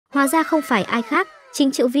Hóa ra không phải ai khác,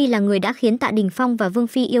 chính Triệu Vy là người đã khiến Tạ Đình Phong và Vương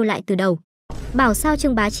Phi yêu lại từ đầu. Bảo sao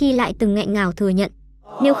Trương Bá Chi lại từng nghẹn ngào thừa nhận,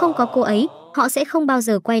 nếu không có cô ấy, họ sẽ không bao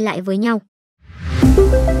giờ quay lại với nhau.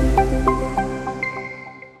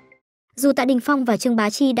 Dù Tạ Đình Phong và Trương Bá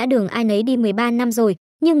Chi đã đường ai nấy đi 13 năm rồi,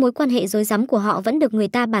 nhưng mối quan hệ rối rắm của họ vẫn được người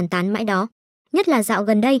ta bàn tán mãi đó. Nhất là dạo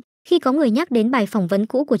gần đây, khi có người nhắc đến bài phỏng vấn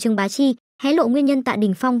cũ của Trương Bá Chi, hé lộ nguyên nhân Tạ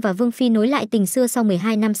Đình Phong và Vương Phi nối lại tình xưa sau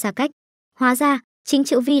 12 năm xa cách. Hóa ra, chính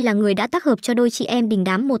Triệu Vy là người đã tác hợp cho đôi chị em đình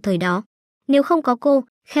đám một thời đó. Nếu không có cô,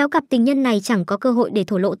 khéo cặp tình nhân này chẳng có cơ hội để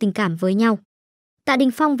thổ lộ tình cảm với nhau. Tạ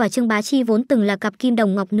Đình Phong và Trương Bá Chi vốn từng là cặp kim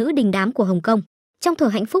đồng ngọc nữ đình đám của Hồng Kông. Trong thuở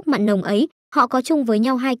hạnh phúc mặn nồng ấy, họ có chung với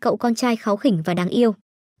nhau hai cậu con trai kháu khỉnh và đáng yêu.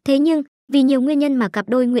 Thế nhưng, vì nhiều nguyên nhân mà cặp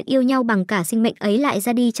đôi nguyện yêu nhau bằng cả sinh mệnh ấy lại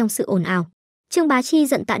ra đi trong sự ồn ào. Trương Bá Chi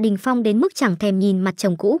giận Tạ Đình Phong đến mức chẳng thèm nhìn mặt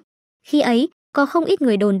chồng cũ. Khi ấy, có không ít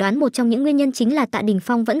người đồn đoán một trong những nguyên nhân chính là Tạ Đình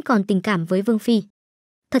Phong vẫn còn tình cảm với Vương Phi.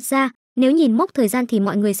 Thật ra, nếu nhìn mốc thời gian thì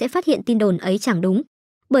mọi người sẽ phát hiện tin đồn ấy chẳng đúng.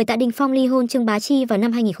 Bởi Tạ Đình Phong ly hôn Trương Bá Chi vào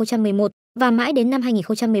năm 2011 và mãi đến năm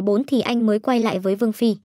 2014 thì anh mới quay lại với Vương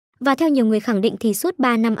Phi. Và theo nhiều người khẳng định thì suốt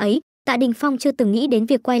 3 năm ấy, Tạ Đình Phong chưa từng nghĩ đến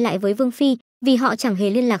việc quay lại với Vương Phi, vì họ chẳng hề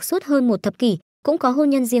liên lạc suốt hơn một thập kỷ, cũng có hôn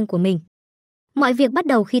nhân riêng của mình. Mọi việc bắt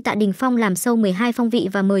đầu khi Tạ Đình Phong làm show 12 phong vị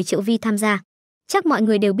và mời Triệu Vy tham gia. Chắc mọi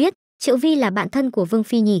người đều biết, Triệu Vy là bạn thân của Vương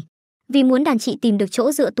Phi nhỉ. Vì muốn đàn chị tìm được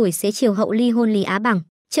chỗ dựa tuổi xế chiều hậu ly hôn Lý Á Bằng,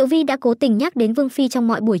 Triệu Vy đã cố tình nhắc đến Vương Phi trong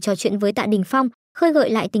mọi buổi trò chuyện với Tạ Đình Phong, khơi gợi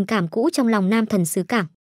lại tình cảm cũ trong lòng nam thần xứ Cảng.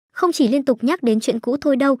 Không chỉ liên tục nhắc đến chuyện cũ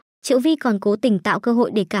thôi đâu, Triệu Vy còn cố tình tạo cơ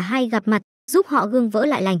hội để cả hai gặp mặt, giúp họ gương vỡ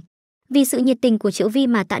lại lành. Vì sự nhiệt tình của Triệu Vy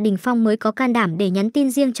mà Tạ Đình Phong mới có can đảm để nhắn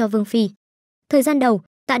tin riêng cho Vương Phi. Thời gian đầu,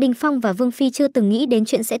 Tạ Đình Phong và Vương Phi chưa từng nghĩ đến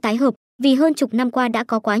chuyện sẽ tái hợp, vì hơn chục năm qua đã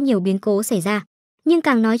có quá nhiều biến cố xảy ra. Nhưng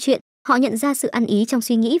càng nói chuyện, họ nhận ra sự ăn ý trong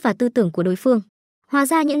suy nghĩ và tư tưởng của đối phương. Hóa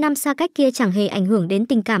ra những năm xa cách kia chẳng hề ảnh hưởng đến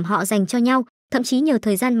tình cảm họ dành cho nhau, thậm chí nhờ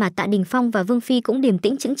thời gian mà Tạ Đình Phong và Vương Phi cũng điềm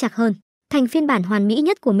tĩnh chững chạc hơn, thành phiên bản hoàn mỹ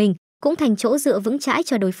nhất của mình, cũng thành chỗ dựa vững chãi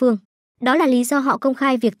cho đối phương. Đó là lý do họ công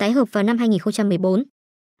khai việc tái hợp vào năm 2014.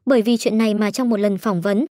 Bởi vì chuyện này mà trong một lần phỏng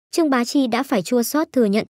vấn, Trương Bá Chi đã phải chua xót thừa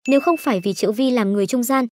nhận, nếu không phải vì Triệu Vy làm người trung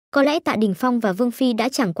gian, có lẽ Tạ Đình Phong và Vương Phi đã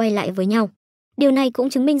chẳng quay lại với nhau. Điều này cũng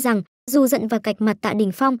chứng minh rằng, dù giận và cạch mặt Tạ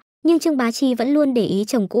Đình Phong, nhưng Trương Bá Chi vẫn luôn để ý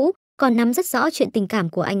chồng cũ, còn nắm rất rõ chuyện tình cảm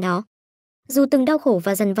của anh đó. Dù từng đau khổ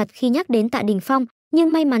và dằn vặt khi nhắc đến Tạ Đình Phong,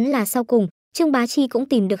 nhưng may mắn là sau cùng, Trương Bá Chi cũng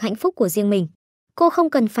tìm được hạnh phúc của riêng mình. Cô không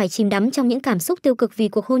cần phải chìm đắm trong những cảm xúc tiêu cực vì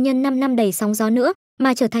cuộc hôn nhân 5 năm đầy sóng gió nữa,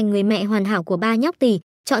 mà trở thành người mẹ hoàn hảo của ba nhóc tỳ,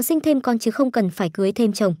 chọn sinh thêm con chứ không cần phải cưới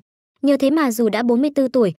thêm chồng. Nhờ thế mà dù đã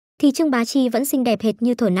 44 tuổi, thì Trương Bá Chi vẫn xinh đẹp hệt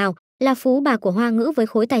như thuở nào, là phú bà của Hoa Ngữ với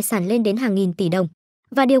khối tài sản lên đến hàng nghìn tỷ đồng.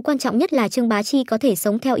 Và điều quan trọng nhất là Trương Bá Chi có thể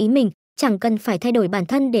sống theo ý mình, chẳng cần phải thay đổi bản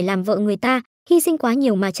thân để làm vợ người ta, hy sinh quá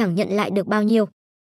nhiều mà chẳng nhận lại được bao nhiêu.